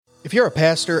If you're a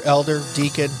pastor, elder,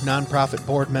 deacon, nonprofit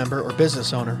board member, or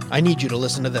business owner, I need you to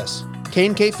listen to this.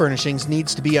 K&K Furnishings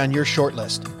needs to be on your short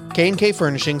list. K&K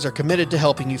Furnishings are committed to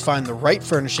helping you find the right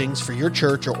furnishings for your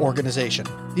church or organization.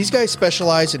 These guys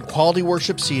specialize in quality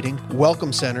worship seating,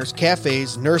 welcome centers,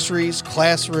 cafes, nurseries,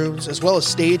 classrooms, as well as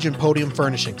stage and podium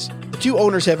furnishings. The two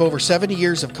owners have over 70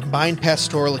 years of combined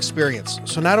pastoral experience,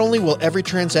 so not only will every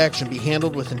transaction be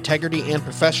handled with integrity and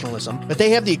professionalism, but they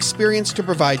have the experience to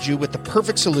provide you with the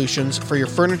perfect solutions for your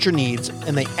furniture needs,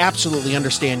 and they absolutely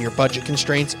understand your budget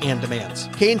constraints and demands.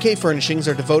 K&K Furnishings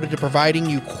are devoted to providing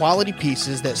you quality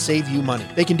pieces that save you money.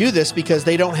 They can do this because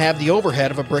they don't have the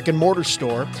overhead of a brick and mortar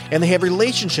store, and they have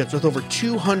relationships with over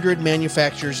 200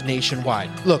 manufacturers nationwide.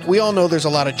 Look, we all know there's a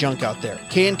lot of junk out there.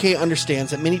 K&K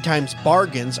understands that many times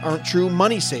bargains aren't true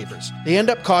money savers. They end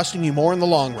up costing you more in the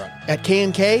long run. At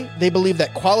K&K, they believe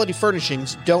that quality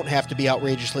furnishings don't have to be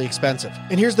outrageously expensive.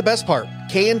 And here's the best part.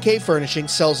 K&K Furnishing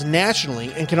sells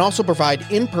nationally and can also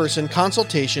provide in-person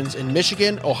consultations in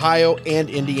Michigan, Ohio, and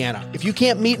Indiana. If you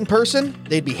can't meet in person,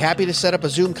 they'd be happy to set up a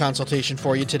Zoom consultation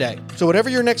for you today. So whatever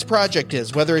your next project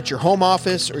is, whether it's your home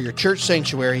office or your church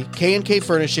sanctuary, K&K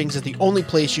Furnishings is the only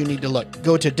place you need to look.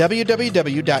 Go to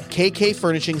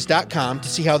www.kkfurnishings.com to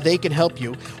see how they can help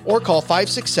you, or call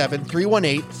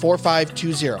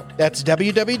 567-318-4520. That's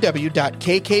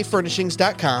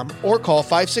www.kkfurnishings.com, or call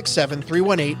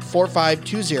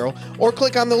 567-318-4520, or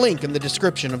click on the link in the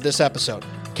description of this episode.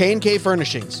 K&K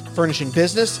Furnishings, furnishing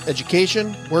business,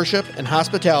 education, worship, and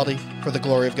hospitality for the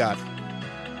glory of God.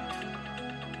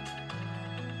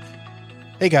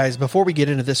 Hey guys, before we get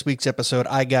into this week's episode,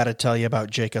 I gotta tell you about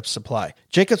Jacobs Supply.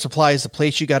 Jacobs Supply is the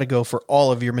place you gotta go for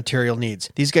all of your material needs.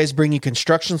 These guys bring you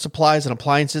construction supplies and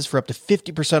appliances for up to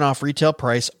 50% off retail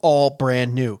price, all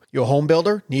brand new. You a home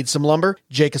builder? Need some lumber?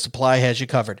 Jacobs Supply has you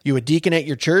covered. You a deacon at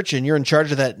your church and you're in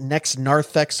charge of that next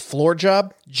Narthex floor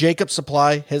job? Jacobs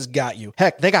Supply has got you.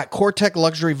 Heck, they got Cortec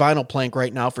luxury vinyl plank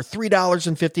right now for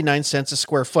 $3.59 a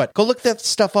square foot. Go look that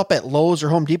stuff up at Lowe's or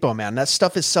Home Depot, man. That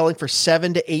stuff is selling for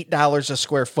 $7 to $8 a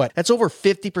square foot. That's over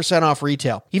 50% off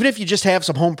retail. Even if you just have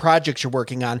some home projects you're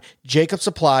working on, Jacobs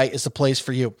Supply is the place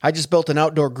for you. I just built an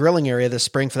outdoor grilling area this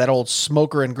spring for that old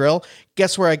smoker and grill.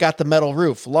 Guess where I got the metal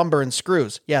roof, lumber, and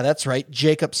screws? Yeah, that's right,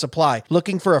 Jacobs Supply.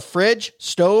 Looking for a fridge,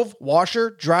 stove,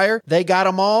 washer, dryer? They got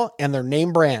them all, and they're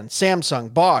name brand.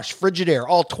 Samsung, Bosch, Frigidaire,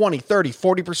 all 20, 30,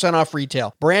 40% off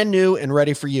retail. Brand new and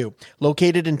ready for you.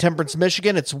 Located in Temperance,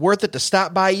 Michigan, it's worth it to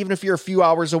stop by even if you're a few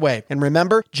hours away. And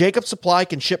remember, Jacobs Supply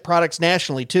can ship products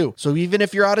nationally too, so even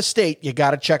if you're out of state, you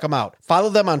gotta check them out. Follow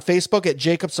them on Facebook at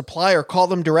Jacobs Supply or call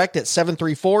them direct at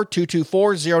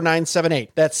 734-224-0978.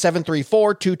 That's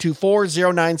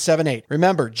 734-224-0978.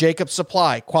 Remember, Jacobs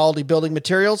Supply, quality building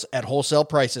materials at wholesale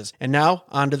prices. And now,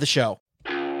 on to the show.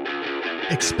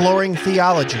 Exploring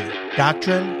theology,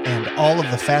 doctrine, and all of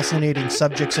the fascinating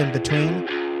subjects in between,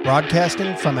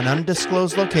 broadcasting from an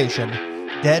undisclosed location,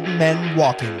 Dead Men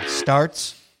Walking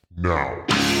starts now.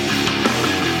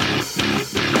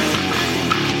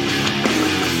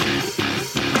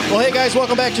 Well, hey guys,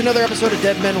 welcome back to another episode of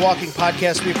Dead Men Walking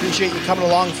Podcast. We appreciate you coming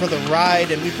along for the ride,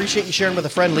 and we appreciate you sharing with a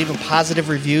friend, leaving positive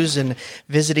reviews, and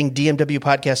visiting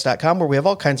dmwpodcast.com, where we have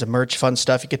all kinds of merch, fun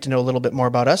stuff. You get to know a little bit more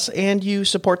about us, and you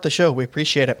support the show. We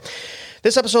appreciate it.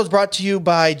 This episode is brought to you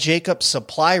by Jacobs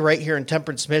Supply right here in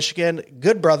Temperance, Michigan.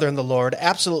 Good brother in the Lord.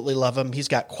 Absolutely love him. He's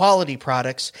got quality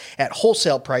products at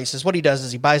wholesale prices. What he does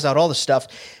is he buys out all the stuff,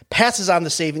 passes on the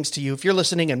savings to you. If you're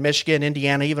listening in Michigan,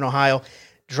 Indiana, even Ohio,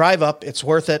 drive up. It's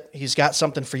worth it. He's got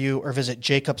something for you, or visit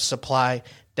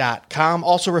jacobsupply.com.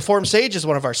 Also, Reformed Sage is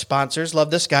one of our sponsors.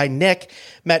 Love this guy, Nick.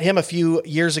 Met him a few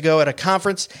years ago at a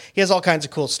conference. He has all kinds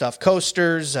of cool stuff.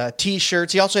 Coasters,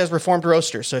 T-shirts. He also has Reformed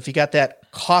Roasters. So if you got that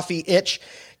coffee itch,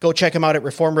 go check him out at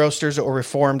Reformed Roasters or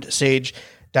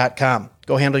reformedsage.com.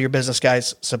 Go handle your business,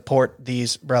 guys. Support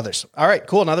these brothers. All right,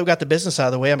 cool. Now that we've got the business out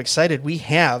of the way, I'm excited. We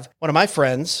have one of my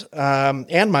friends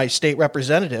and my state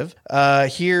representative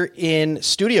here in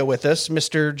studio with us,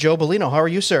 Mr. Joe Bellino. How are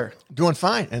you, sir? Doing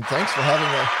fine, and thanks for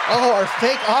having me. Oh, our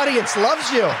fake audience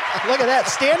loves you. Look at that.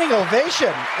 Standing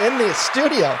ovation in the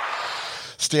studio.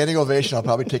 Standing ovation. I'll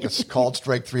probably take a called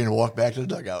strike 3 and walk back to the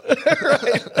dugout.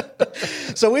 Right.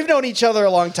 So we've known each other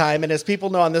a long time, and as people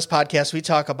know on this podcast, we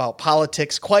talk about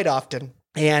politics quite often.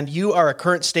 And you are a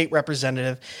current state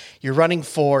representative. You're running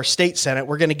for state senate.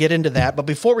 We're going to get into that. But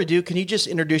before we do, can you just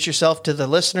introduce yourself to the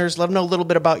listeners? Let them know a little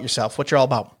bit about yourself, what you're all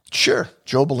about. Sure.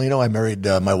 Joe Bellino. I married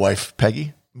my wife,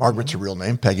 Peggy. Margaret's her real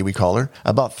name. Peggy, we call her.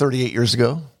 About 38 years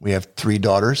ago. We have 3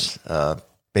 daughters,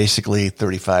 basically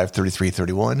 35, 33,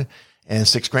 31, and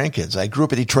 6 grandkids. I grew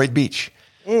up at Detroit Beach.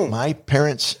 My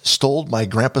parents stole my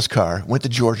grandpa's car, went to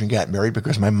Georgia and got married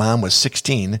because my mom was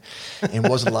 16 and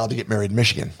wasn't allowed to get married in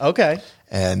Michigan. Okay.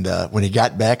 And when he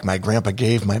got back, my grandpa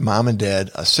gave my mom and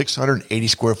dad a 680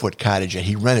 square foot cottage that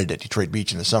he rented at Detroit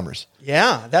Beach in the summers.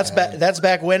 Yeah, that's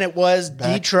back when it was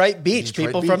Detroit Beach.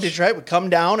 People from Detroit would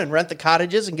come down and rent the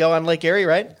cottages and go on Lake Erie,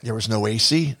 right? There was no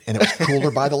AC, and it was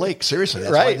cooler by the lake. Seriously,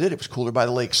 that's what I did. It was cooler by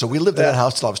the lake. So we lived in that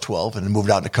house till I was 12, and then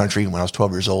moved out in the country when I was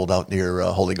 12 years old out near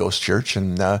Holy Ghost Church,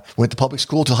 and went to public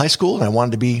school till high school, and I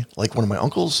wanted to be like one of my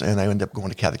uncles, and I ended up going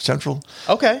to Catholic Central.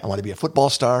 Okay. I wanted to be a football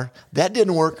star. That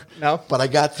didn't work. No. But I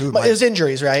got through It was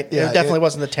injuries, right? Yeah, it definitely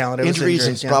wasn't the talent. It injuries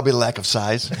was and probably lack of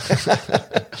size.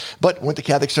 But went to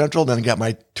Catholic Central, then got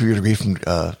my 2-year degree from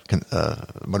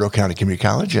Monroe County Community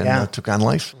College, and took on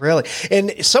life. Really?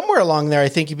 And somewhere along there, I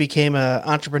think you became an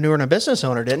entrepreneur and a business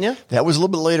owner, didn't you? That was a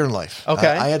little bit later in life. Okay.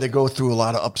 I had to go through a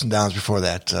lot of ups and downs before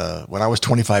that. When I was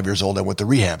 25 years old, I went to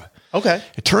rehab. Okay.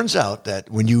 It turns out that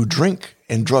when you drink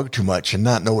and drug too much and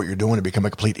not know what you're doing and become a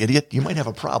complete idiot, you might have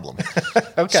a problem.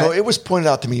 Okay. So it was pointed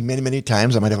out to me many, many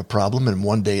times I might have a problem. And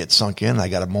one day it sunk in. I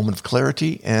got a moment of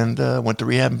clarity and went to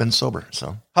rehab and been sober.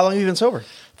 So how long have you been sober?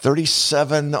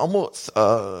 37, almost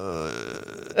December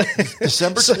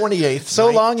 28th.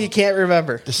 So long you can't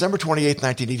remember. December 28th,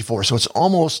 1984. So it's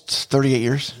almost 38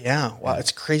 years. Yeah. Wow.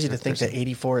 It's crazy to think that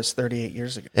 84 is 38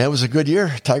 years ago. Yeah, it was a good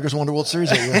year. Tigers won the World Series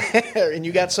that year. And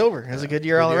you got sober. It was a good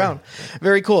year all around.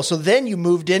 Very cool. So then you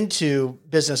moved into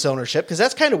business ownership, because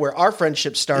that's kind of where our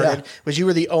friendship started, was you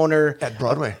were the owner. At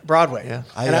Broadway.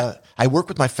 Yeah. I worked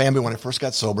with my family when I first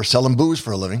got sober, selling booze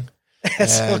for a living.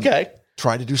 Okay.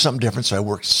 Tried to do something different. So I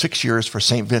worked 6 years for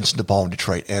St. Vincent de Paul in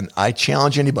Detroit. And I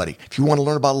challenge anybody, if you want to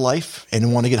learn about life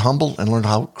and want to get humble and learn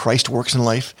how Christ works in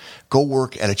life, go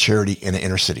work at a charity in the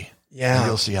inner city. Yeah. And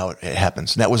you'll see how it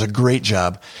happens. And that was a great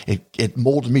job. It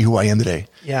molded me who I am today.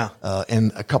 Yeah.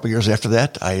 And a couple years after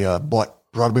that, I bought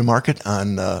Broadway Market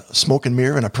on Smoke and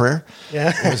Mirror and a Prayer.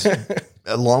 Yeah. It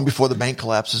was long before the bank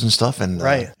collapses and stuff,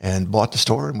 and bought the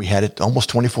store. And we had it almost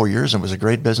 24 years, and it was a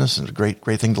great business and a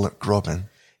great thing to grow up in.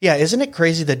 Yeah, isn't it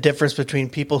crazy the difference between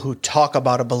people who talk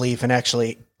about a belief and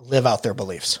actually live out their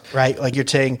beliefs, right? Like you're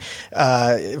saying,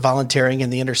 volunteering in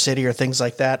the inner city or things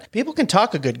like that. People can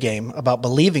talk a good game about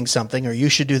believing something, or you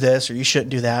should do this or you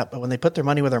shouldn't do that. But when they put their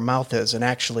money where their mouth is and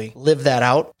actually live that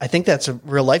out, I think that's a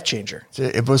real life changer.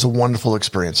 It was a wonderful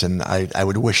experience, and I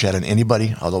would wish that on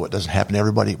anybody, although it doesn't happen to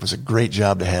everybody. It was a great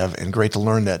job to have and great to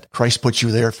learn that Christ put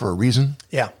you there for a reason.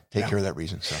 Yeah. Take care of that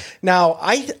reason. So now,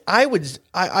 I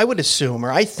would assume,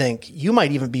 or I think you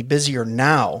might even be busier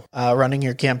now running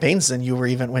your campaigns than you were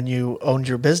even when you owned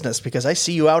your business, because I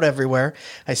see you out everywhere.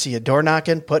 I see you door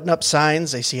knocking, putting up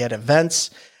signs. I see you at events.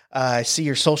 I see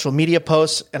your social media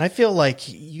posts, and I feel like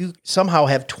you somehow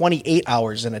have 28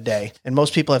 hours in a day, and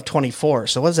most people have 24.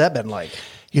 So what's that been like?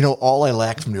 You know, all I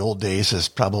lacked from the old days is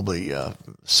probably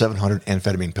 700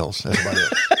 amphetamine pills. That's about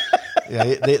it.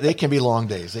 Yeah, they can be long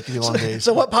days. They can be long days.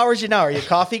 So what powers you now? Are you a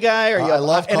coffee guy? Or are you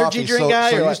an energy drink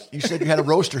guy? So you said you had a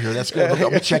roaster here. That's good.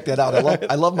 Let me check that out.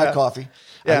 I love my coffee.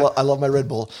 Yeah. I love my Red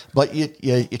Bull. But you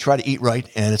try to eat right,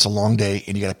 and it's a long day,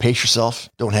 and you got to pace yourself.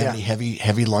 Don't have any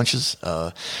heavy lunches.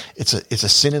 It's a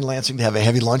sin in Lansing to have a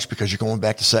heavy lunch because you're going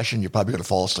back to session. You're probably going to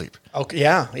fall asleep. Okay,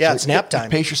 yeah, so it's nap time.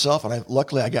 Pace yourself, and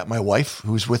luckily I got my wife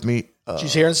who's with me.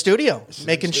 She's here in studio,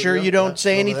 making sure you don't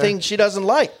say anything she doesn't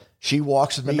like. She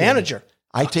walks with me. The manager.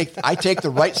 I take the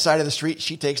right side of the street.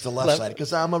 She takes the left side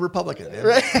because I'm a Republican. Man.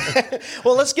 Right.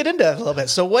 Well, let's get into that a little bit.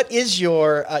 So what is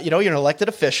your, you're an elected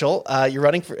official. You're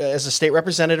running as a state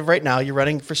representative right now. You're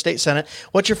running for state senate.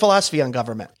 What's your philosophy on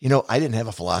government? I didn't have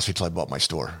a philosophy until I bought my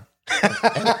store.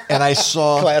 and I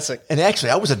saw. Classic. And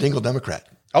actually, I was a Dingell Democrat.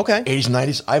 Okay. 80s and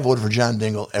 90s, I voted for John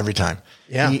Dingell every time.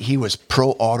 Yeah. He was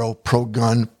pro-auto,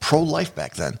 pro-gun, pro-life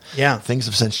back then. Yeah. Things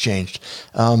have since changed.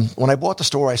 When I bought the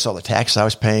store, I saw the tax I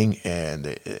was paying and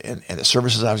the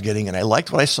services I was getting, and I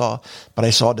liked what I saw, but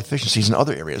I saw deficiencies in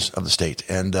other areas of the state.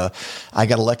 And I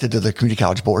got elected to the Community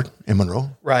College Board in Monroe.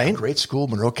 Right. A great school,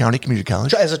 Monroe County Community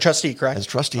College. As a trustee, correct? As a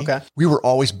trustee. Okay. We were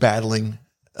always battling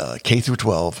K through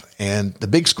 12 and the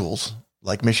big schools,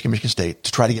 like Michigan State,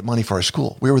 to try to get money for our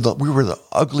school. We were the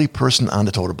ugly person on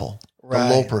the totem pole, the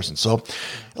low person. So,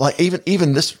 like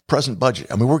even this present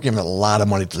budget, I mean, we're giving a lot of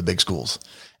money to the big schools,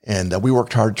 and we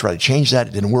worked hard to try to change that.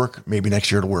 It didn't work. Maybe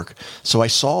next year it'll work. So I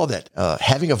saw that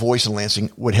having a voice in Lansing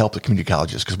would help the community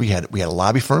colleges because we had a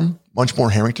lobby firm,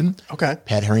 Bunchmore Harrington. Okay,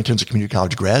 Pat Harrington's a community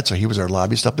college grad, so he was our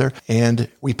lobbyist up there, and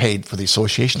we paid for the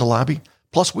association to lobby.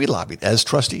 Plus, we lobbied as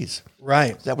trustees.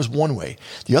 Right. That was one way.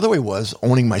 The other way was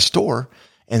owning my store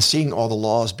and seeing all the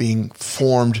laws being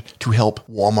formed to help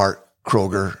Walmart,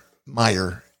 Kroger,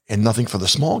 Meijer, and nothing for the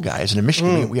small guys. And in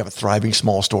Michigan, we have a thriving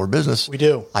small store business. We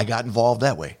do. I got involved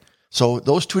that way. So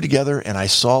those two together, and I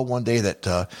saw one day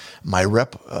that my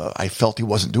rep, I felt he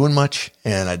wasn't doing much,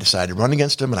 and I decided to run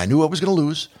against him, and I knew I was going to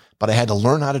lose, but I had to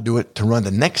learn how to do it to run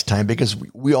the next time because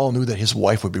we all knew that his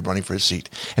wife would be running for his seat.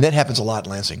 And that happens a lot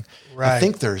in Lansing. Right. I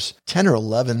think there's 10 or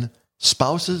 11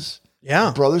 spouses,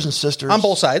 brothers and sisters. On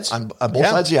both sides. On both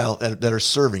sides of the aisle that are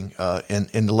serving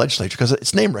in the legislature because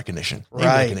it's name recognition. Name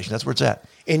recognition, that's where it's at.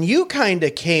 And you kind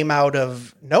of came out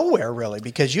of nowhere, really,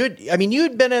 because you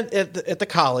had been at the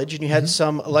college and you had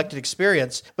some elected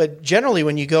experience. But generally,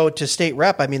 when you go to state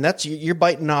rep, I mean, you're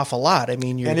biting off a lot. I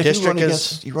mean, your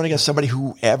district you run against somebody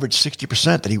who averaged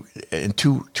 60% that he in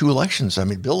two elections. I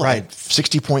mean, Bill had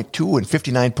 60.2 and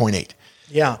 59.8.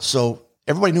 Yeah. So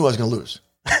everybody knew I was going to lose.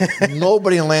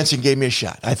 Nobody in Lansing gave me a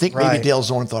shot. I think maybe Dale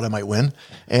Zorn thought I might win,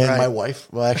 and my wife.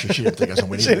 Well, actually, she didn't think I was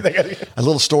going to win either. A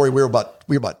little story: we were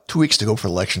about 2 weeks to go for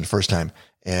the election the first time,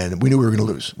 and we knew we were going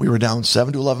to lose. We were down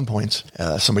 7 to 11 points.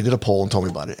 Somebody did a poll and told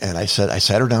me about it, and I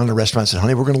sat her down in a restaurant and said,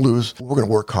 "Honey, we're going to lose. We're going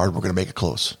to work hard. We're going to make it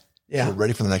close. Yeah, we're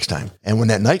ready for the next time." And when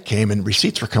that night came and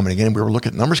receipts were coming again, we were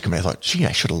looking at numbers coming. I thought, "Gee,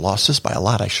 I should have lost this by a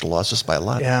lot. I should have lost this by a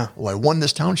lot." Yeah. Well, I won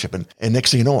this township, and next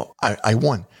thing you know, I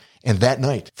won. And that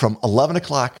night, from 11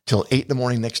 o'clock till 8 in the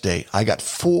morning next day, I got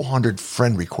 400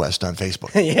 friend requests on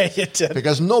Facebook. Yeah, you did.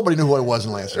 Because nobody knew who I was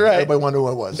in Lansing. Right. Everybody wanted who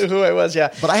I was. Who I was,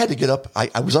 yeah. But I had to get up.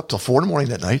 I was up till 4 in the morning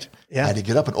that night. Yeah. I had to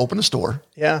get up and open the store.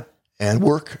 Yeah. And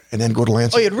work and then go to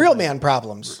Lansing. Oh, you had real man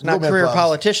problems, not career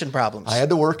politician problems. I had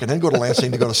to work and then go to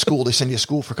Lansing to go to school. They send you to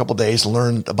school for a couple of days to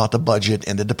learn about the budget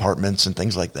and the departments and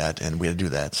things like that. And we had to do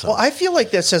that. So. Well, I feel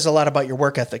like that says a lot about your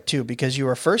work ethic, too, because you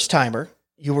were a first-timer.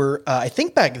 You were, I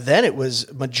think back then it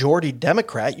was majority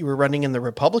Democrat. You were running in the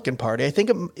Republican Party. I think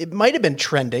it might have been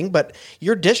trending, but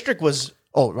your district was...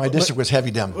 Oh, my district was heavy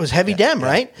Dem. It was heavy Dem,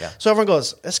 right? Yeah. So everyone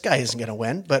goes, this guy isn't going to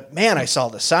win. But man, I saw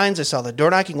the signs. I saw the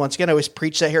door knocking. Once again, I always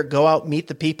preach that here. Go out, meet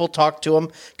the people, talk to them,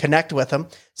 connect with them.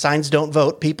 Signs don't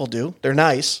vote. People do. They're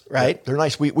nice, right? Yeah, they're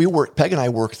nice. We work, Peg and I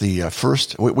work the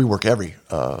first, we work every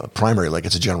primary like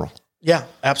it's a general. Yeah,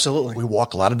 absolutely. We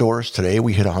walk a lot of doors. Today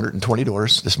we hit 120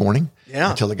 doors this morning.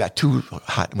 Yeah. Until it got too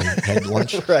hot when we had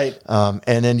lunch. Right.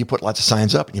 And then you put lots of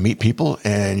signs up and you meet people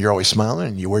and you're always smiling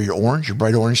and you wear your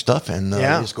bright orange stuff and you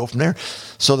just go from there.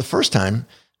 So the first time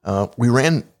we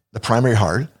ran the primary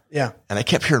hard. Yeah. And I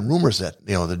kept hearing rumors that,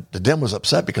 the Dem was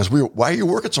upset because why are you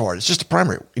working so hard? It's just a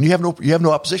primary and you have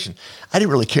no opposition. I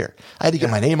didn't really care. I had to get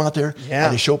my name out there. Yeah. I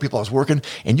had to show people I was working,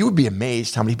 and you would be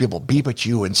amazed how many people beep at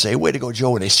you and say, "Way to go,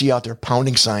 Joe." And they see you out there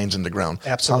pounding signs in the ground,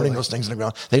 absolutely, pounding those things in the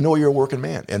ground. They know you're a working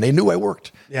man and they knew I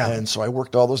worked. Yeah. And so I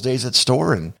worked all those days at the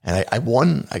store and I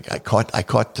won. I caught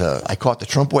the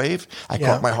Trump wave. I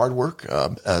caught my hard work.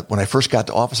 When I first got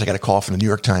to office, I got a call from the New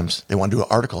York Times. They wanted to do an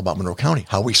article about Monroe County,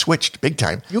 how we switched big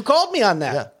time. You called me on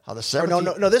that. Yeah. How the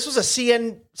 17th. No, this was a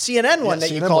CNN one that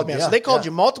CNN you called me on. yeah, so they called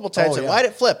you multiple times. And why'd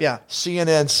it flip? Yeah.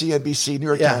 CNN, CNBC, New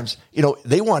York Times.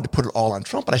 They wanted to put it all on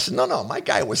Trump. And I said, no, my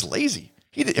guy was lazy.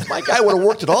 If my guy would have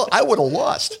worked at all, I would have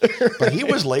lost. But he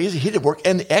was lazy. He didn't work.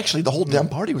 And actually, the whole Dem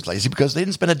party was lazy because they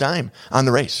didn't spend a dime on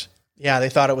the race. Yeah, they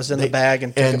thought it was in the bag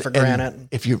and took it for granted. And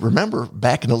if you remember,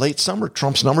 back in the late summer,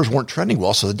 Trump's numbers weren't trending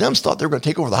well. So the Dems thought they were going to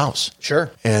take over the House.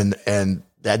 Sure. And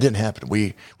that didn't happen.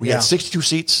 We had 62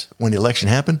 seats when the election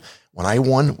happened. When I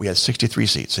won, we had 63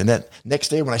 seats. And that next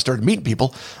day when I started meeting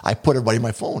people, I put everybody on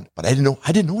my phone. But I didn't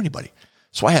know anybody.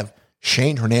 So I have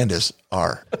Shane Hernandez,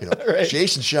 R. Right.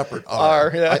 Jason Shepard,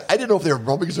 R. Yeah. I didn't know if they were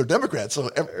Republicans or Democrats. So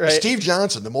Steve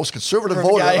Johnson, the most conservative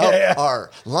voter, R.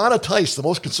 Lana Tice, the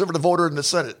most conservative voter in the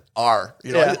Senate, R.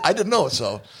 I didn't know.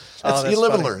 So you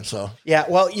live and learn. So yeah,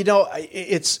 well,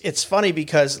 it's funny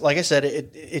because, like I said,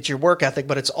 it's your work ethic,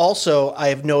 but it's also I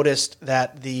have noticed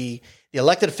that the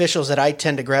elected officials that I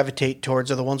tend to gravitate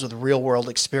towards are the ones with real world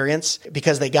experience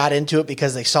because they got into it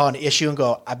because they saw an issue and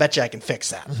go, I bet you I can fix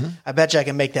that. Mm-hmm. I bet you I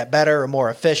can make that better or more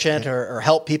efficient or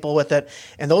help people with it.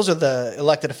 And those are the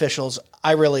elected officials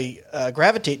I really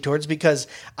gravitate towards because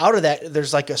out of that,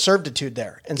 there's like a servitude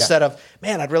there instead of,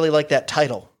 man, I'd really like that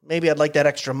title. Maybe I'd like that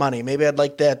extra money. Maybe I'd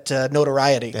like that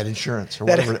notoriety. That insurance or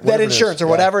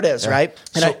whatever it is, right?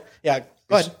 And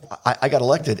go ahead. I got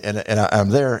elected and I'm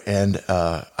there and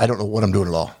I don't know what I'm doing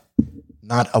at all.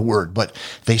 Not a word. But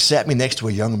they sat me next to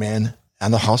a young man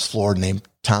on the House floor named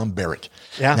Tom Barrett.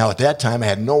 Yeah. Now, at that time, I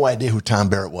had no idea who Tom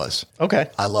Barrett was. Okay.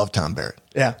 I love Tom Barrett.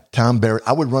 Yeah. Tom Barrett.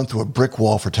 I would run through a brick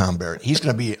wall for Tom Barrett. He's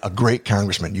going to be a great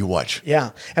congressman. You watch.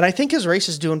 Yeah. And I think his race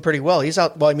is doing pretty well. He's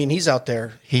out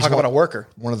there. Talk about a worker.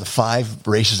 One of the 5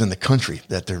 races in the country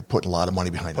that they're putting a lot of money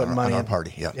behind on our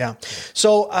party. Yeah. Yeah.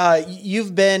 So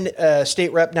you've been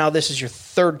state rep now. This is your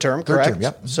third term, correct? Third term,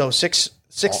 yep. So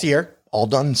sixth year. All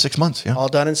done in 6 months. Yeah. All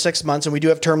done in 6 months. And we do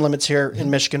have term limits here in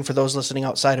Michigan for those listening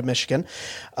outside of Michigan.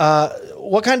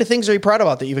 What kind of things are you proud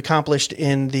about that you've accomplished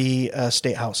in the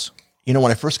State House? You know,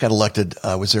 when I first got elected,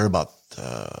 I was there about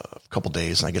a couple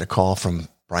days, and I get a call from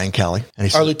Brian Calley. And he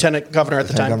said, our lieutenant governor at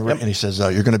the time. Yep. And he says,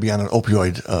 you're going to be on an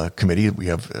opioid committee. We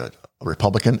have a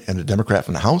Republican and a Democrat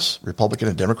from the House, Republican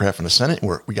and Democrat from the Senate.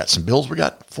 We got some bills we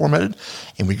got formatted,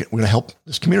 and we're going to help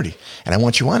this community. And I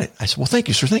want you on it. I said, well, thank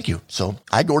you, sir. Thank you. So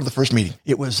I go to the first meeting.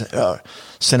 It was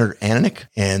Senator Ananick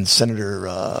and Senator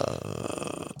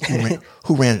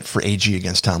who ran for AG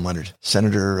against Tom Leonard?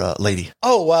 Senator Lady.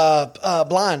 Oh,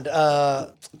 blonde.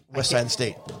 West Side of the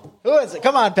State. Who is it?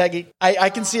 Come on, Peggy. I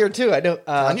can see her too. I know.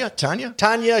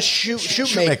 Tanya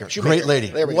Shoemaker. Great lady.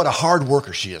 What a hard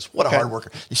worker she is. What a hard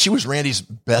worker. She was Randy's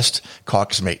best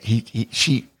caucus mate.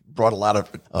 She brought a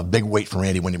lot of big weight for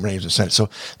Randy when Randy was in the Senate. So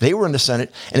they were in the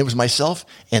Senate, and it was myself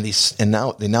and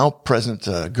the now present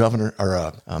governor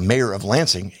or mayor of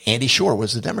Lansing, Andy Shore,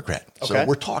 was the Democrat. So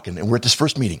we're talking, and we're at this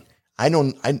first meeting.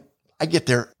 I get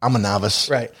there. I'm a novice.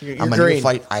 Right. I'm a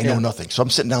neophyte. I know nothing. So I'm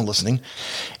sitting down listening,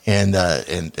 and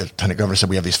the lieutenant governor said,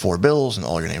 we have these 4 bills, and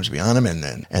all your names will be on them. And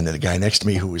then the guy next to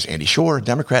me, who was Andy Shore,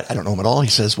 Democrat, I don't know him at all. He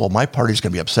says, well, my party's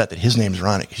going to be upset that his names are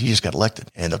on it because he just got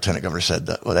elected. And the lieutenant governor said,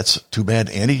 well, that's too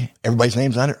bad, Andy. Everybody's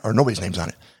name's on it, or nobody's name's on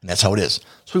it. And that's how it is.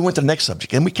 So we went to the next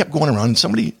subject, and we kept going around, and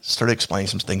somebody started explaining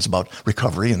some things about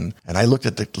recovery. And I looked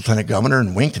at the lieutenant governor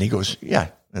and winked, and he goes, yeah.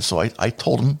 And so I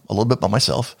told him a little bit about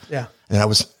myself. Yeah. And I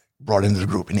was brought into the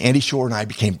group. And Andy Shore and I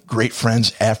became great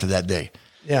friends after that day.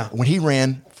 Yeah. When he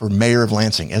ran for mayor of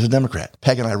Lansing as a Democrat,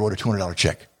 Peg and I wrote a $200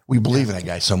 check. We believe in that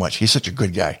guy so much. He's such a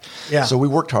good guy. Yeah. So we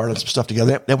worked hard on some stuff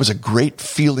together. That was a great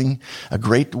feeling, a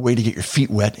great way to get your feet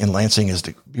wet in Lansing, is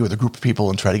to be with a group of people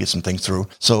and try to get some things through.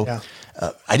 So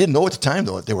I didn't know at the time,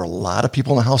 though, that there were a lot of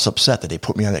people in the House upset that they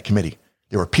put me on that committee.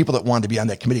 There were people that wanted to be on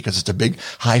that committee because it's a big,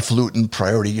 highfalutin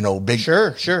priority, big.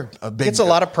 Sure. It's a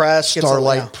lot of press.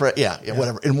 Starlight press. Yeah,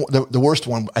 whatever. And the worst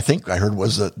one, I think I heard,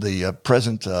 was the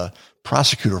present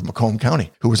prosecutor of Macomb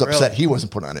County, who was upset he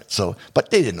wasn't put on it. So, but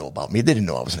they didn't know about me. They didn't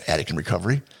know I was an addict in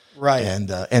recovery. Right. And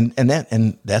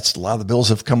that's a lot of the bills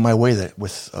have come my way that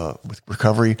with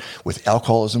recovery, with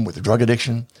alcoholism, with drug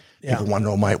addiction. Yeah. People want to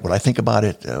know what I think about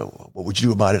it. What would you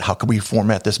do about it? How could we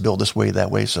format this bill this way, that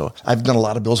way? So I've done a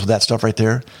lot of bills with that stuff right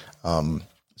there.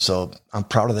 So I'm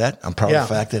proud of that. I'm proud of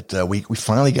the fact that we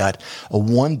finally got a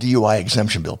 1 DUI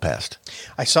exemption bill passed.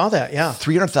 I saw that, yeah.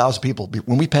 300,000 people,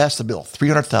 when we passed the bill,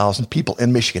 300,000 people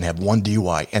in Michigan have 1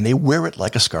 DUI, and they wear it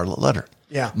like a scarlet letter.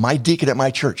 Yeah. My deacon at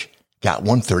my church got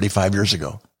one 35 years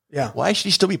ago. Yeah. Why should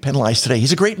he still be penalized today?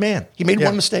 He's a great man. He made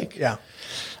one mistake. Yeah.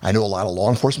 I know a lot of law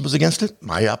enforcement was against it.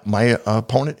 My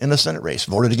opponent in the Senate race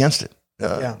voted against it.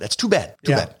 That's too bad.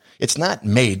 Too bad. It's not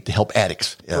made to help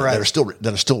addicts that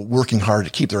are still working hard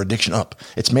to keep their addiction up.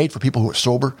 It's made for people who are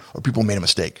sober or people who made a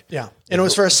mistake. Yeah, and it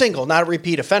was for a single, not a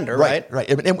repeat offender, right? Right.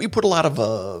 And we put a lot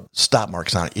of stop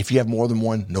marks on it. If you have more than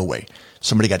one, no way.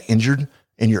 Somebody got injured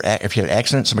if you had an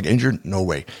accident, somebody got injured, no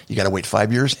way. You got to wait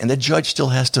 5 years, and the judge still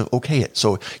has to okay it.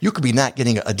 So you could be not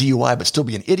getting a DUI, but still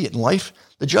be an idiot in life.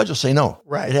 The judge will say no.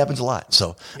 Right. It happens a lot.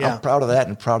 So I'm proud of that,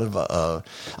 and proud of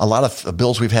a lot of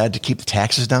bills we've had to keep the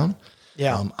taxes down.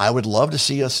 Yeah. I would love to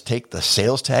see us take the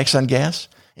sales tax on gas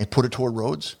and put it toward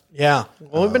roads. Yeah.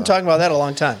 Well, we've been talking about that a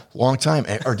long time.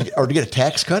 Or to get a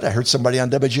tax cut. I heard somebody on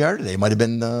WGR today, might have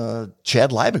been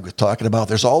Chad Liebig, was talking about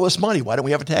there's all this money. Why don't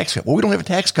we have a tax cut? Well, we don't have a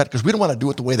tax cut because we don't want to do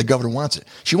it the way the governor wants it.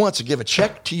 She wants to give a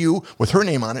check to you with her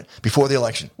name on it before the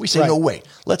election. We say, no way.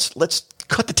 Let's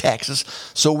cut the taxes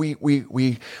so we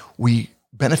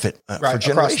benefit for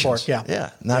generations.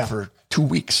 Not for 2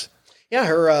 weeks. Yeah,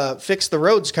 her fix the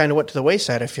roads kind of went to the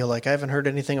wayside, I feel like. I haven't heard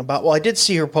anything about... Well, I did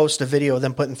see her post a video of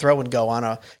them putting throw and go on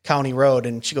a county road,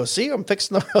 and she goes, see, I'm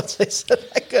fixing the roads. I said,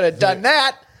 I could have done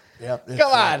that. Yep,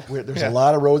 come on. There's a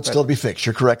lot of roads still to be fixed.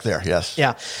 You're correct there, yes.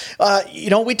 Yeah.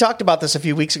 We talked about this a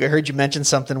few weeks ago. I heard you mention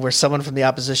something where someone from the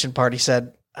opposition party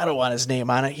said, I don't want his name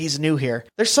on it. He's new here.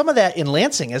 There's some of that in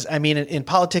Lansing, in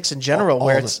politics in general,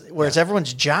 where it's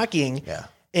everyone's jockeying. Yeah.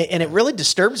 And it really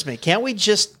disturbs me. Can't we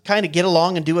just kind of get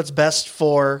along and do what's best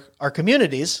for our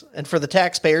communities and for the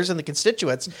taxpayers and the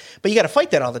constituents? But you got to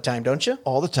fight that all the time, don't you?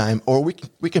 All the time. Or we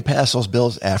can pass those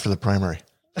bills after the primary.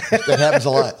 That happens a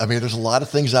lot. I mean, there's a lot of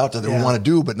things out there that we want to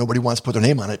do, but nobody wants to put their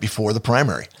name on it before the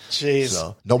primary. Jeez.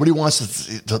 So nobody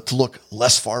wants to look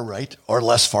less far right or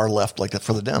less far left like that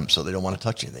for the Dems, so they don't want to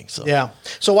touch anything. So yeah.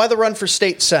 So why the run for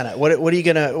state Senate? What do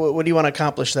you want to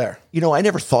accomplish there? I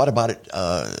never thought about it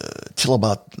till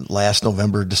about last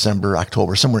November, December,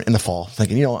 October, somewhere in the fall,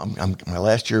 thinking, I'm my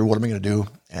last year. What am I going to do?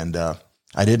 And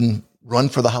I didn't run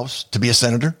for the House to be a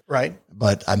senator. Right.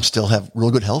 But I'm still have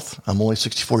real good health. I'm only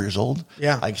 64 years old.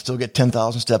 Yeah. I can still get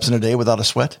 10,000 steps in a day without a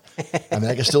sweat. I mean,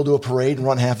 I can still do a parade and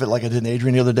run half it like I did in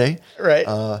Adrian the other day. Right.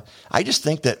 I just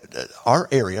think that our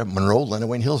area, Monroe,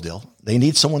 Lenawee, Hillsdale, they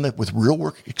need someone that with real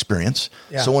work experience,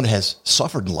 someone that has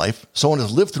suffered in life, someone that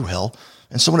has lived through hell,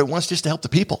 and someone that wants just to help the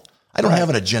people. I don't have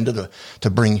an agenda to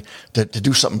bring to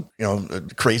do something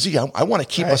crazy. I want to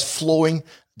keep us flowing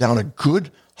down a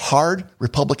good, hard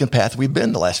Republican path we've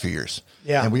been the last few years.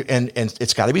 Yeah, and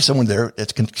it's got to be someone there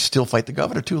that can still fight the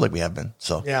governor too, like we have been.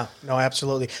 So yeah, no,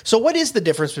 absolutely. So what is the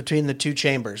difference between the two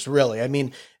chambers, really? I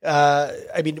mean,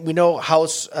 we know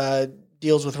House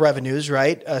deals with revenues,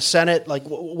 right? Senate, like,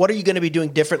 what are you going to be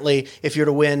doing differently if you're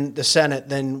to win the Senate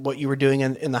than what you were doing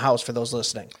in the House? For those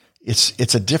listening.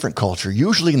 It's a different culture.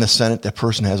 Usually in the Senate, that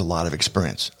person has a lot of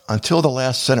experience. Until the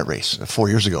last Senate race 4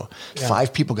 years ago,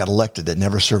 5 people got elected that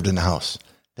never served in the House.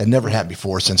 That never happened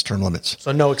before since term limits.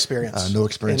 So no experience. No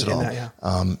experience at all.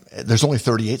 That, there's only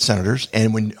 38 senators.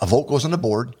 And when a vote goes on the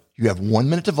board, you have 1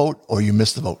 minute to vote or you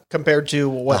miss the vote. Compared to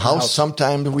what? The House,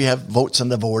 sometimes we have votes on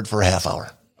the board for a half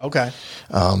hour. Okay.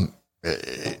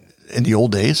 In the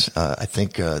old days, I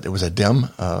think there was a Dem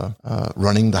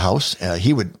running the House.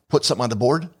 He would put something on the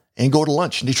board and go to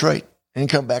lunch in Detroit and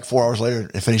come back 4 hours later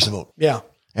and finish the vote. Yeah.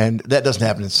 And that doesn't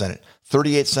happen in the Senate.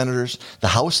 38 senators. The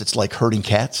House, it's like herding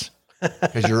cats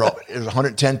because there's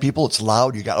 110 people. It's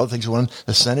loud. You got other things going on.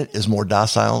 The Senate is more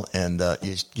docile and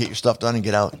you just get your stuff done and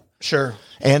get out. Sure.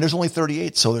 And there's only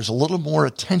 38, so there's a little more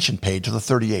attention paid to the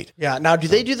 38. Yeah. Now, do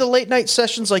they do the late night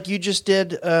sessions like you just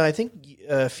did, I think,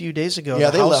 a few days ago? Yeah,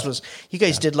 the House was. You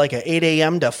guys did like a 8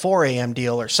 a.m. to 4 a.m.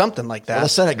 deal or something like that. Well, the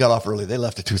Senate got off early. They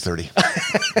left at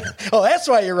 2:30. Oh, that's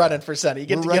why you're running for Senate. You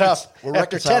get to get off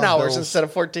after 10 hours bills. Instead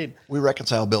of 14. We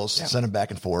reconcile bills, send them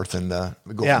back and forth, and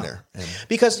we go from there. And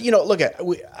because, look at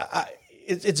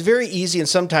it's very easy and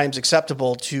sometimes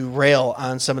acceptable to rail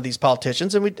on some of these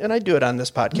politicians, and I do it on this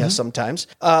podcast sometimes.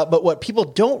 But what people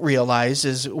don't realize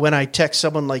is when I text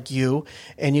someone like you,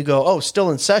 and you go, "Oh,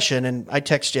 still in session," and I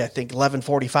text you, I think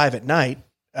 11:45 at night.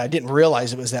 I didn't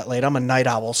realize it was that late. I'm a night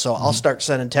owl, so I'll start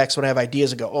sending texts when I have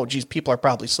ideas and go, "Oh, geez, people are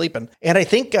probably sleeping." And I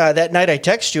think that night I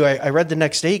text you, I read the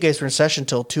next day you guys were in session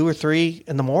till 2 or 3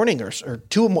 in the morning, or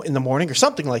 2 in the morning, or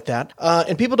something like that.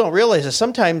 And people don't realize that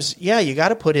sometimes, you got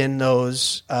to put in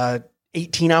those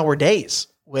 18-hour days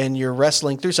when you're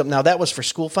wrestling through something. Now, that was for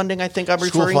school funding, I think I'm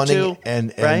referring to.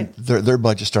 And right? their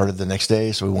budget started the next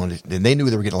day, so and they knew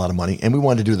they were getting a lot of money, and we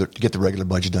wanted to get the regular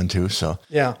budget done too. So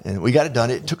and we got it done.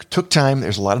 It took time.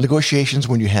 There's a lot of negotiations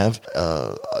when you have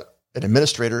an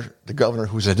administrator, the governor,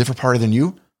 who's a different party than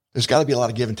you. There's got to be a lot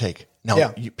of give and take. Now,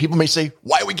 people may say,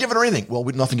 "Why are we giving her anything?" Well,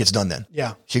 nothing gets done then.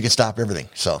 Yeah, she can stop everything.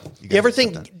 So you ever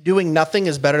think doing nothing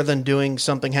is better than doing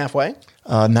something halfway?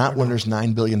 Not when there's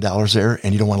 $9 billion there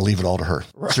and you don't want to leave it all to her.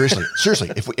 Right.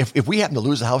 Seriously. If we happen to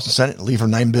lose the House and Senate and leave her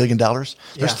 $9 billion,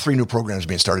 there's 3 new programs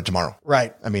being started tomorrow.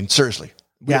 Right. I mean, seriously.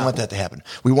 We don't want that to happen.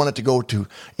 We want it to go to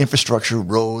infrastructure,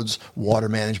 roads, water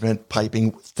management,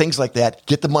 piping, things like that.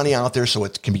 Get the money out there so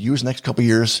it can be used next couple of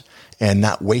years and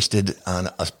not wasted on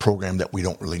a program that we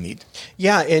don't really need.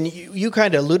 Yeah, and you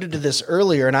kind of alluded to this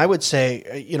earlier, and I would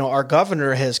say, our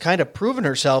governor has kind of proven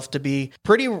herself to be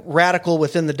pretty radical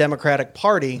within the Democratic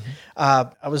Party. I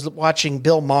was watching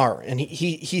Bill Maher, and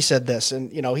he said this,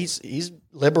 and he's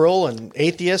liberal and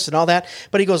atheist and all that,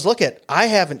 but he goes, "Look, I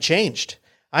haven't changed.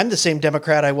 I'm the same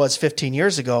Democrat I was 15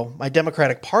 years ago. My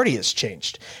Democratic Party has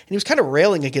changed." And he was kind of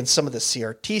railing against some of the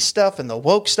CRT stuff and the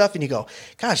woke stuff. And you go,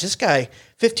 gosh, this guy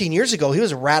 15 years ago, he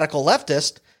was a radical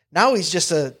leftist. Now he's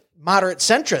just a moderate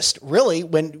centrist, really,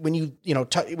 when you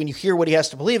hear what he has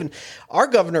to believe. And our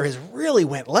governor has really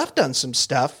went left on some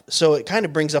stuff. So it kind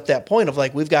of brings up that point of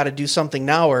like, we've got to do something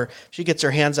now, or she gets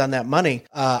her hands on that money.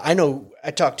 I know I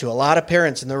talk to a lot of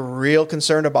parents, and they're real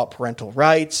concerned about parental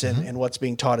rights and what's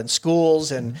being taught in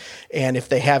schools, and if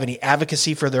they have any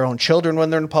advocacy for their own children when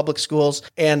they're in public schools.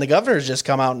 And the governor's just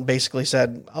come out and basically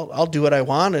said, I'll do what I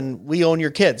want, and we own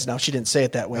your kids. Now, she didn't say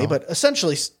it that way, but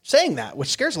essentially saying that, which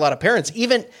scares a lot of parents,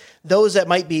 even those that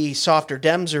might be softer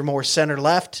Dems or more center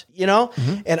left,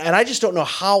 and I just don't know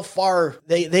how far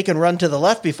they can run to the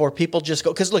left before people just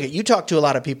go. Because look, you talk to a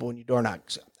lot of people when you door knock.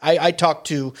 I talk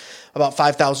to about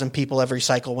 5,000 people every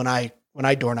cycle when I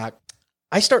door knock.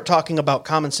 I start talking about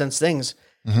common sense things.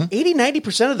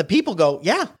 80-90% of the people go,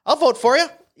 "Yeah, I'll vote for you.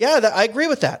 Yeah, I agree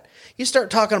with that." You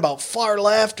start talking about far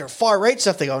left or far right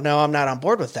stuff, they go, "No, I'm not on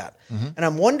board with that." And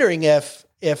I'm wondering if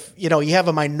you have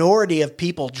a minority of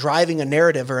people driving a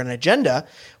narrative or an agenda,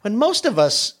 when most of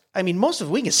us,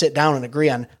 we can sit down and agree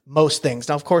on most things.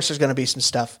 Now, of course, there's going to be some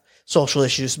stuff. social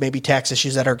issues, maybe tax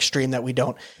issues that are extreme that we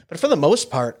don't. But for the most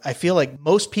part, I feel like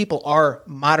most people are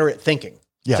moderate thinking.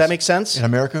 Yes. Does that make sense? In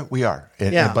America, we are.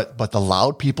 But the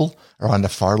loud people are on the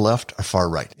far left or far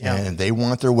right. Yeah. And they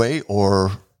want their way,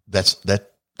 or that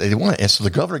they want it. And so the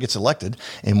governor gets elected,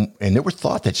 and it was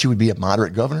thought that she would be a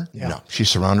moderate governor. Yeah. No, she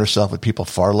surrounded herself with people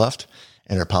far left,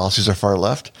 and her policies are far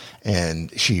left.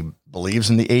 And she believes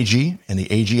in the AG, and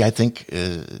the AG, I think,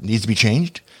 needs to be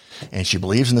changed. And she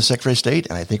believes in the Secretary of State,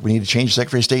 and I think we need to change the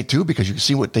Secretary of State too, because you can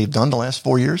see what they've done the last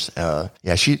 4 years. The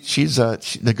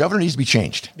governor needs to be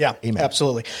changed. Yeah, Amen.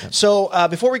 Absolutely. Yeah. So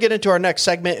before we get into our next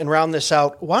segment and round this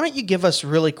out, why don't you give us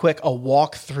really quick a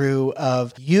walkthrough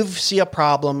of you see a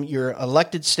problem, you're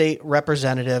elected state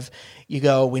representative. You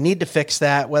go, we need to fix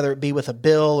that, whether it be with a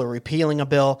bill or repealing a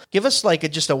bill. Give us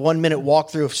just a 1 minute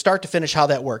walkthrough of start to finish how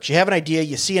that works. You have an idea,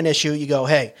 you see an issue, you go,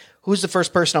 hey, who's the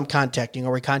first person I'm contacting?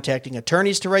 Are we contacting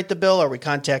attorneys to write the bill? Are we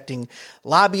contacting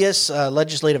lobbyists,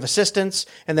 legislative assistants?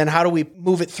 And then how do we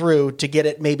move it through to get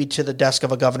it maybe to the desk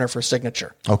of a governor for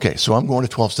signature? Okay, so I'm going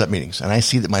to 12-step meetings, and I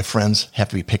see that my friends have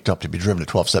to be picked up to be driven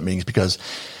to 12-step meetings because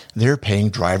they're paying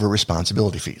driver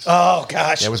responsibility fees. Oh,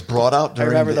 gosh. That was brought out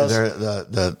during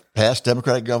the past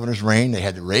Democratic governor's reign. They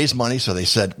had to raise money, so they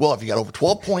said, well, if you got over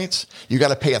 12 points, you got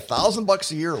to pay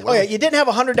 $1,000 a year. Oh, yeah, you didn't have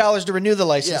 $100 to renew the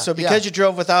license, so because you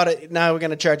drove without it, now we're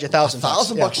going to charge you $1,000.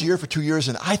 $1,000 a year for 2 years,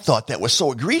 and I thought that was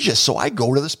so egregious, so I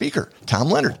go to the speaker, Tom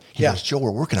Leonard. He goes, Joe,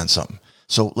 we're working on something.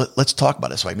 So let's talk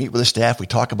about it. So I meet with the staff. We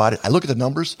talk about it. I look at the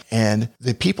numbers, and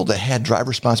the people that had driver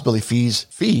responsibility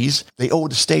fees, they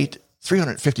owed the state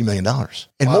 $350 million.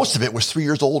 And most of it was 3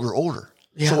 years old or older.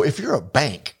 Yeah. So if you're a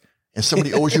bank and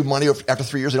somebody owes you money after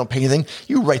 3 years, they don't pay anything,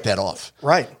 you write that off.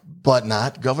 Right. But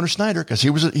not Governor Snyder, because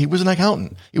he was an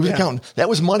accountant. He was an accountant. That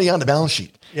was money on the balance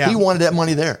sheet. Yeah. He wanted that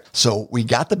money there. So we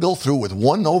got the bill through with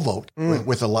one no vote,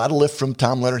 with a lot of lift from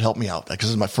Tom Leonard helped me out, because this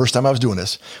is my first time I was doing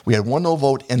this. We had one no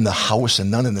vote in the House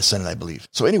and none in the Senate, I believe.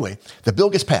 So anyway, the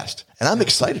bill gets passed, and I'm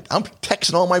excited. I'm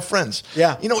texting all my friends.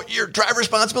 Yeah. Your driver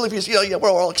responsibility fees. Yeah, we're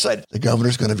all excited. The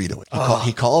governor's going to veto it.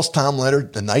 He calls Tom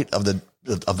Leonard the night of the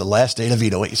last day to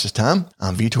veto it. He says, Tom,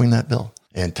 I'm vetoing that bill.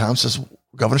 And Tom says,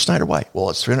 Governor Snyder, why? Well,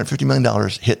 it's $350 million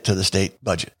hit to the state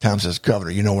budget. Tom says,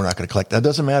 Governor, we're not going to collect that. It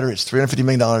doesn't matter. It's $350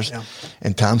 million. Yeah.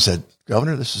 And Tom said,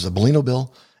 Governor, this is a Bellino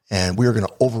bill, and we are going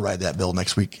to override that bill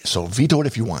next week. So veto it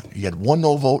if you want. You had one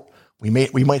no vote. We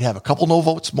might have a couple no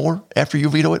votes more after you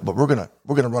veto it, but we're gonna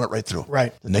run it right through.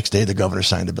 Right. The next day, the governor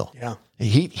signed the bill. Yeah.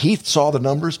 He saw the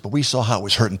numbers, but we saw how it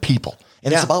was hurting people.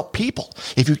 And it's about people.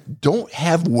 If you don't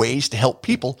have ways to help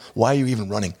people, why are you even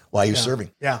running? Why are you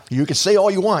serving? Yeah. You can say all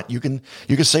you want. You can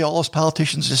say all us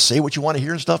politicians just say what you want to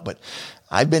hear and stuff. But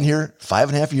I've been here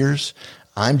 5.5 years.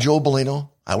 I'm Joe Bellino.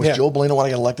 I was Joe Bellino when I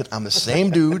got elected. I'm the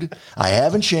same dude. I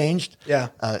haven't changed. Yeah.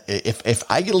 If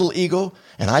I get a little ego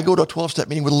and I go to a 12-step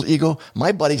meeting with a little ego,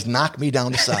 my buddies knock me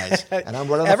down to size. And I'm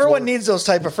running. Everyone needs those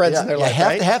type of friends in their life.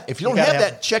 Have to have. If you don't have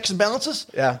that checks and balances,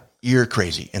 you're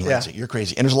crazy in Lansing. You're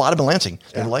crazy. And there's a lot of them in Lansing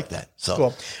that are like that. So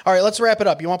cool. All right, let's wrap it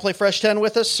up. You want to play Fresh 10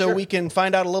 with us so we can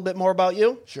find out a little bit more about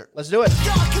you? Sure. Let's do it.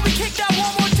 Yo, can we kick that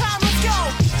one more time? Let's go.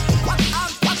 I'm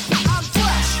fresh. I'm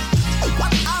fresh.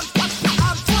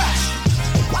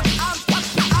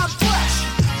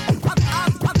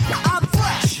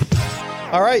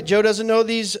 All right, Joe doesn't know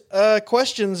these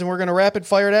questions, and we're going to rapid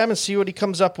fire at him and see what he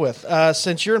comes up with.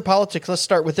 Since you're in politics, let's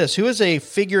start with this. Who is a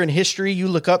figure in history you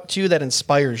look up to that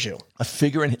inspires you? A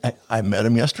figure I met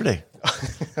him yesterday.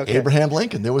 Okay. Abraham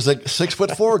Lincoln. There was a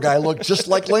 6'4" guy looked just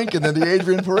like Lincoln in the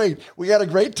Adrian Parade. We had a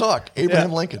great talk.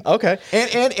 Abraham Lincoln. Okay.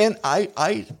 And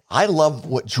I love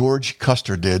what George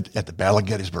Custer did at the Battle of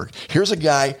Gettysburg. Here's a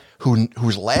guy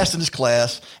who's last in his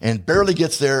class and barely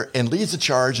gets there and leads the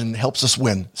charge and helps us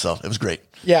win. So it was great.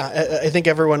 Yeah, I think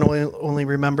everyone only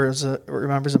remembers him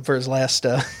for his last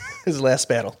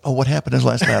battle. Oh, what happened in his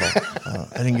last battle?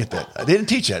 I didn't get that. I didn't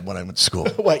teach that when I went to school.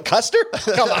 Wait, Custer?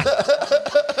 Come on.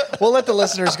 We'll let the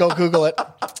listeners go Google it.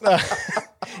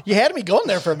 You had me going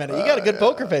there for a minute. You got a good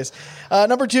poker face.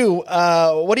 Number 2,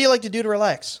 what do you like to do to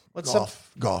relax?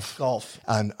 Golf.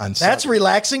 On That's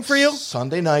relaxing for you?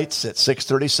 Sunday nights at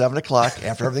 6:30, 7 o'clock,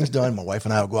 after everything's done, my wife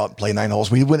and I will go out and play 9 holes.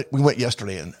 We went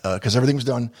yesterday, and because everything was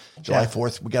done July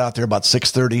 4th, we got out there about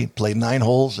 6:30, played 9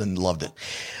 holes, and loved it.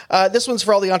 This one's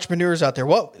for all the entrepreneurs out there.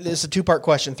 This is a 2-part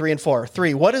question, 3 and 4.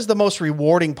 3, what is the most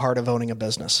rewarding part of owning a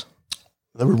business?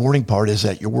 The rewarding part is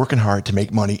that you're working hard to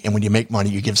make money, and when you make money,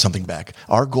 you give something back.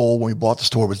 Our goal when we bought the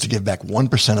store was to give back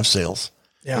 1% of sales.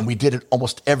 Yeah. And we did it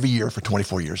almost every year for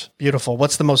 24 years. Beautiful.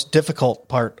 What's the most difficult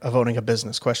part of owning a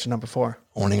business? Question number 4.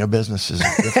 Owning a business is,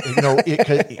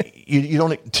 you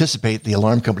don't anticipate the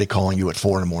alarm company calling you at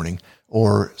 4 a.m.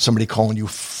 or somebody calling you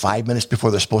 5 minutes before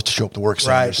they're supposed to show up to work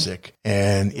saying Right. they're sick.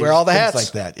 And Wear all the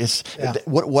things hats. like that.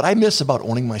 What I miss about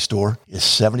owning my store is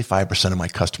 75% of my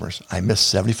customers. I miss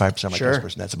 75% of my Sure.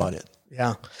 customers, and that's about it.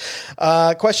 Yeah.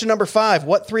 Question number 5.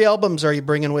 What 3 albums are you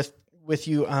bringing with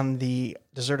you on the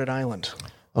deserted island?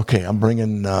 Okay, I'm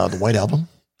bringing the White Album.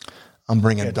 I'm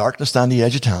bringing Darkness on the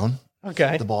Edge of Town.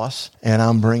 Okay. The Boss. And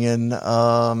I'm bringing a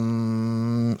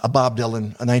Bob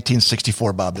Dylan, a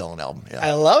 1964 Bob Dylan album. Yeah.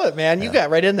 I love it, man. You got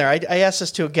right in there. I asked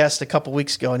this to a guest a couple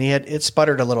weeks ago, and it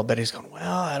sputtered a little bit. He's going,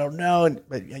 well, I don't know.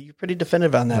 But you're pretty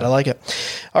definitive on that. I like it.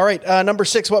 All right. Number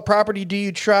 6. What property do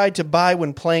you try to buy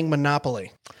when playing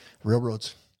Monopoly?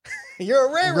 Railroads. You're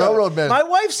a railroad man. My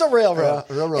wife's a railroad.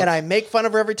 Yeah, railroad. And I make fun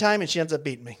of her every time, and she ends up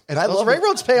beating me. And I Those love it.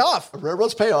 railroads pay off.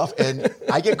 Railroads pay off, and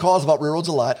I get calls about railroads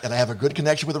a lot, and I have a good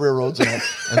connection with the railroads, and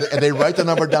they write the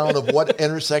number down of what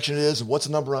intersection it is and what's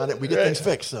the number on it. We get things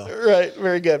fixed. So Right.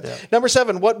 Very good. Yeah. Number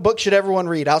 7. What book should everyone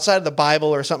read outside of the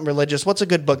Bible or something religious? What's a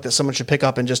good book that someone should pick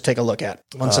up and just take a look at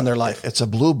once in their life? it's a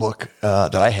blue book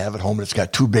that I have at home, and it's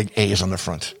got 2 big A's on the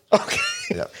front. Okay.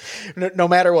 Yeah. No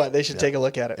matter what, they should take a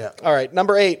look at it. Yeah. All right.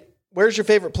 Number 8. Where's your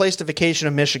favorite place to vacation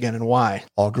in Michigan and why?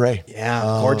 All Gray. Yeah,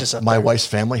 gorgeous up My there. wife's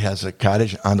family has a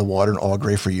cottage on the water in All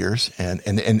Gray for years, and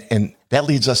that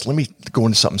leads us. Let me go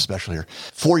into something special here.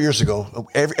 4 years ago,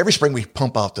 every spring we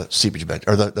pump out the seepage bed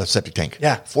or the septic tank.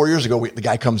 Yeah. 4 years ago, the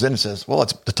guy comes in and says, "Well,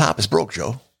 the top is broke,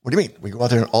 Joe." What do you mean? We go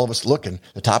out there and all of us look, and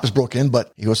the top is broken,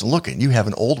 but he goes, look, and you have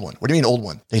an old one. What do you mean old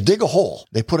one? They dig a hole,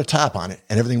 they put a top on it,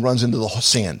 and everything runs into the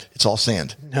sand. It's all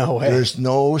sand. No way. There's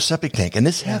no septic tank. And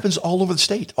this happens all over the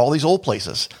state, all these old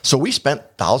places. So we spent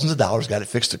thousands of dollars, got it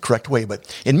fixed the correct way.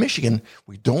 But in Michigan,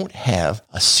 we don't have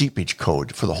a seepage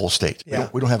code for the whole state. Yeah.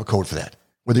 We don't have a code for that.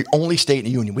 We're the only state in the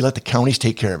union. We let the counties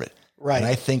take care of it. Right. And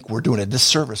I think we're doing a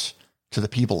disservice to the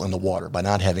people in the water by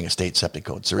not having a state septic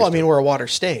code. Seriously. Well, I mean, we're a water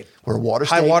state. We're a water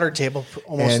High state. water table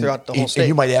almost And- throughout the whole and state.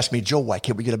 you might ask me, Joe, why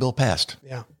can't we get a bill passed?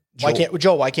 Yeah. Why can't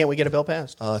we get a bill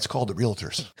passed? It's called the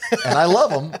realtors. And I love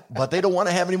them, but they don't want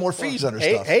to have any more fees on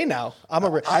their stuff. Hey, now I'm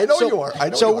a. I know you are. I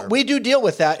know so you are. we do deal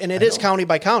with that, and it is county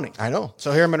by county. I know.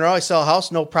 So here in Monroe, I sell a house,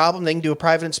 no problem. They can do a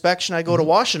private inspection. I go to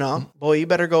Washtenaw. Boy, you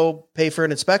better go pay for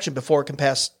an inspection before it can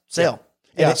pass sale.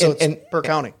 Yeah, so it's per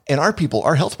county. And our people,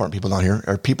 our health department people down here,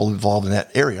 are people involved in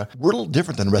that area. We're a little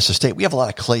different than the rest of the state. We have a lot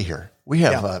of clay here. We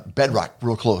have bedrock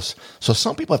real close. So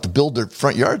some people have to build their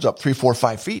front yards up 3, 4,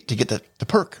 5 feet to get the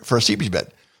perk for a seepage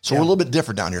bed. So we're a little bit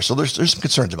different down here. So there's some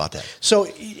concerns about that. So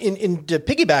in to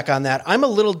piggyback on that, I'm a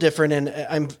little different,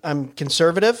 and I'm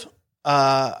conservative.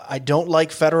 I don't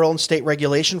like federal and state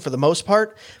regulation for the most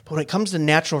part, but when it comes to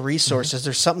natural resources,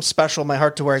 there's something special in my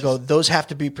heart to where I go, those have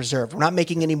to be preserved. We're not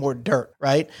making any more dirt,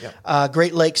 right?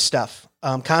 Great Lakes stuff,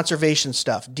 conservation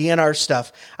stuff, DNR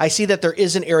stuff. I see that there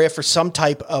is an area for some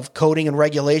type of coding and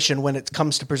regulation when it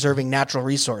comes to preserving natural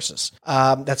resources.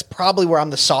 That's probably where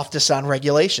I'm the softest on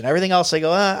regulation. Everything else, I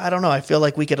go, I don't know. I feel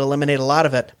like we could eliminate a lot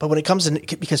of it. But when it comes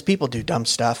to, because people do dumb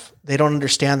stuff, they don't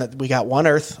understand that we got one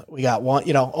earth, we got one,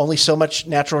 only so much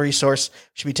natural resource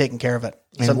should be taken care of it.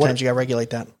 Sometimes you got to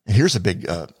regulate that. And here's a big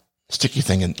sticky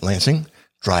thing in Lansing,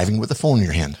 driving with the phone in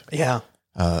your hand. Yeah.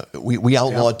 We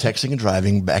outlawed texting and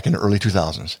driving back in the early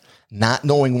 2000s, not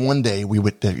knowing one day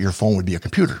that your phone would be a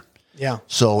computer. Yeah.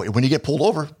 So when you get pulled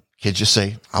over, kids just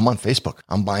say, I'm on Facebook.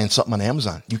 I'm buying something on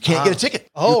Amazon. You can't get a ticket.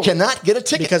 You cannot get a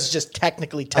ticket. Because it's just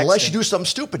technically texting. Unless you do something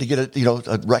stupid to get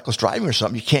a reckless driving or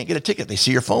something, you can't get a ticket. They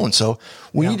see your phone. So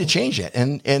we need to change that.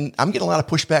 And I'm getting a lot of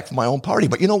pushback from my own party.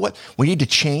 But you know what? We need to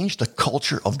change the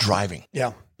culture of driving.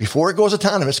 Yeah. Before it goes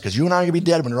autonomous, because you and I are going to be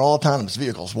dead when they're all autonomous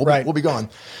vehicles. We'll be gone.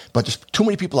 But there's too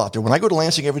many people out there. When I go to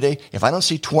Lansing every day, if I don't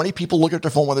see 20 people looking at their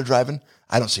phone while they're driving,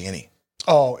 I don't see any.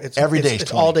 Oh, it's every day.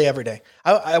 It's all day, every day.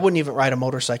 I wouldn't even ride a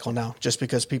motorcycle now, just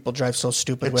because people drive so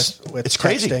stupid with it's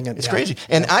crazy. texting. It's crazy.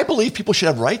 And I believe people should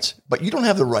have rights, but you don't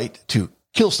have the right to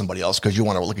kill somebody else because you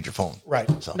want to look at your phone.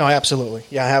 Right. So. No, absolutely.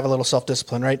 Yeah, I have a little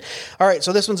self-discipline, right? All right,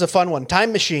 so this one's a fun one.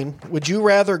 Time machine. Would you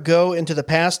rather go into the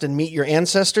past and meet your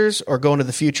ancestors or go into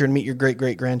the future and meet your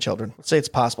great-great-grandchildren? Let's say it's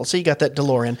possible. Say you got that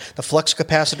DeLorean, the flux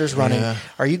capacitor's running. Yeah.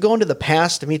 Are you going to the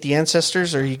past to meet the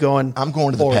ancestors, or are you going I'm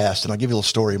going to forward? the past, and I'll give you a little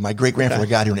story. My great-grandfather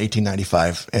got here in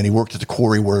 1895, and he worked at the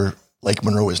quarry where Lake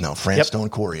Monroe is now,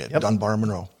 Franstone Quarry at Dunbar,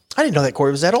 Monroe. I didn't know that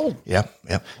quarry was that old. Yep.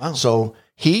 Wow. So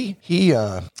he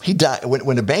died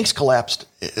when the banks collapsed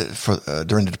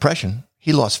during the Depression.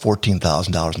 He lost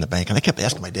 $14,000 in the bank. And I kept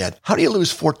asking my dad, how do you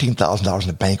lose $14,000 in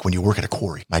the bank when you work at a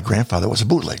quarry? My grandfather was a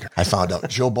bootlegger. I found out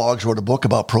Joe Boggs wrote a book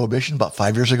about prohibition about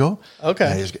 5 years ago.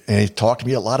 Okay. And he talked to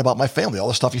me a lot about my family, all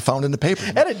the stuff he found in the paper.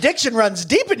 That addiction runs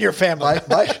deep in your family.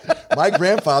 My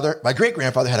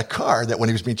great-grandfather had a car that when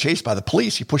he was being chased by the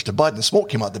police, he pushed a button, the smoke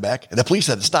came out the back, and the police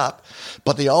had to stop.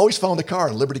 But they always found the car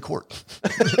in Liberty Court.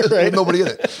 With nobody in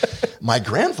it. My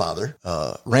grandfather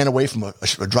ran away from a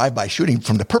drive-by shooting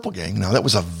from the Purple Gang. Now, that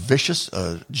was a vicious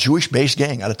Jewish-based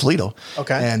gang out of Toledo.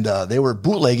 Okay. And they were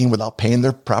bootlegging without paying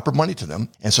their proper money to them.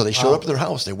 And so they showed up at their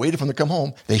house. They waited for them to come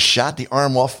home. They shot the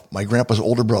arm off my grandpa's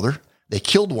older brother. They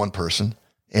killed one person.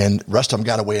 And the rest of them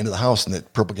got away into the house, and the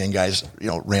Purple Gang guys,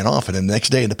 ran off. And then the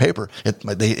next day in the paper,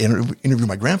 they interviewed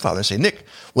my grandfather and say, Nick,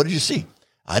 what did you see?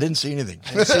 I didn't see anything.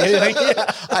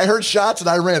 Yeah. I heard shots and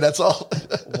I ran. That's all.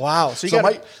 Wow.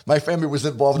 My family was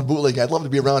involved in bootlegging. I'd love to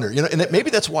be around her. And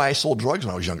maybe that's why I sold drugs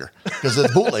when I was younger, because of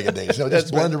the bootlegging days.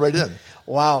 Just blended right in.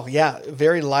 Wow. Yeah.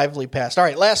 Very lively past. All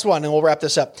right. Last one, and we'll wrap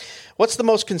this up. What's the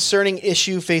most concerning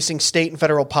issue facing state and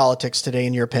federal politics today,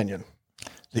 in your opinion?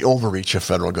 The overreach of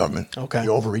federal government, okay.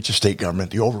 The overreach of state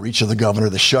government, the overreach of the governor,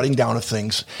 the shutting down of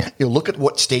things. Look at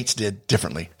what states did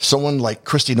differently. Someone like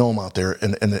Kristi Noem out there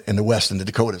in the West, in the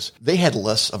Dakotas, they had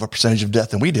less of a percentage of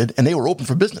death than we did, and they were open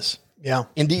for business. Yeah.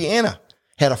 Indiana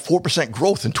had a 4%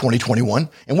 growth in 2021,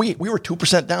 and we were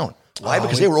 2% down. Why?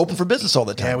 Because they were open for business all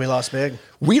the time. Yeah, we lost big.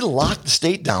 We locked the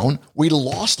state down, we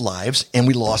lost lives, and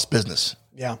we lost business.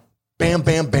 Yeah. Bam,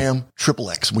 bam, bam,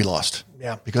 triple X, we lost.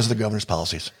 Yeah. Because of the governor's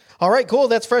policies. All right, cool.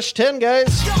 That's Fresh 10,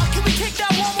 guys. Yo, can we kick that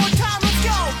one more time? Let's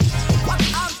go.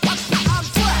 I'm fresh. I'm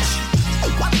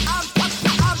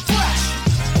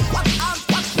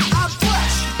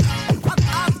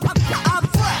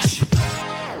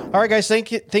fresh. All right, guys.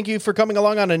 Thank you for coming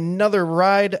along on another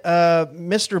ride.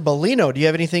 Mr. Bellino, do you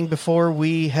have anything before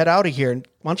we head out of here?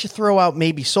 Why don't you throw out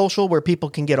maybe social where people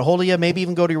can get a hold of you? Maybe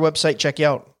even go to your website, check you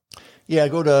out. Yeah,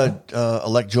 go to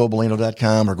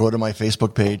electjoebellino.com or go to my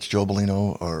Facebook page, Joe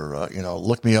Bellino, or,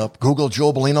 look me up. Google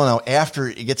Joe Bellino. Now, after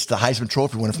he gets the Heisman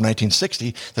Trophy winner from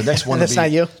 1960, the next one That's not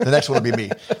you? The next one will be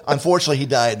me. Unfortunately, he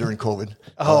died during COVID.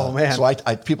 Oh, man. So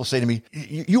people say to me,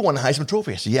 you won the Heisman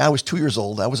Trophy. I said, yeah, I was 2 years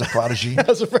old. I was a prodigy. I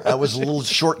was a little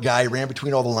short guy, ran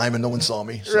between all the linemen. No one saw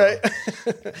me. So. Right.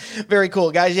 Very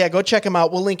cool. Guys, yeah, go check him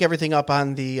out. We'll link everything up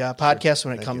on the podcast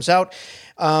when it comes out.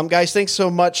 Guys, thanks so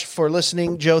much for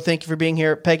listening. Joe, thank you for being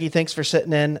here. Peggy, thanks for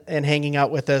sitting in and hanging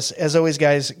out with us. As always,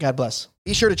 guys, God bless.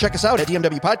 Be sure to check us out at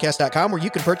dmwpodcast.com, where you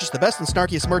can purchase the best and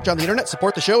snarkiest merch on the internet,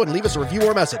 support the show, and leave us a review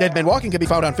or message. Dead Men Walking can be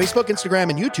found on Facebook,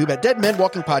 Instagram, and YouTube at Dead Men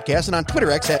Walking Podcast, and on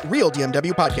Twitter X at Real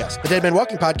DMW Podcast. The Dead Men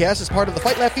Walking Podcast is part of the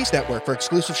Fight Laugh Feast Network. For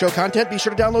exclusive show content, be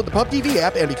sure to download the Pub TV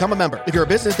app and become a member. If you're a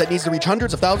business that needs to reach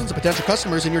hundreds of thousands of potential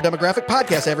customers in your demographic,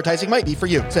 podcast advertising might be for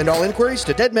you. Send all inquiries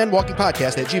to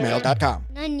deadmenwalkingpodcast@gmail.com.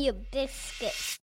 None your biscuit.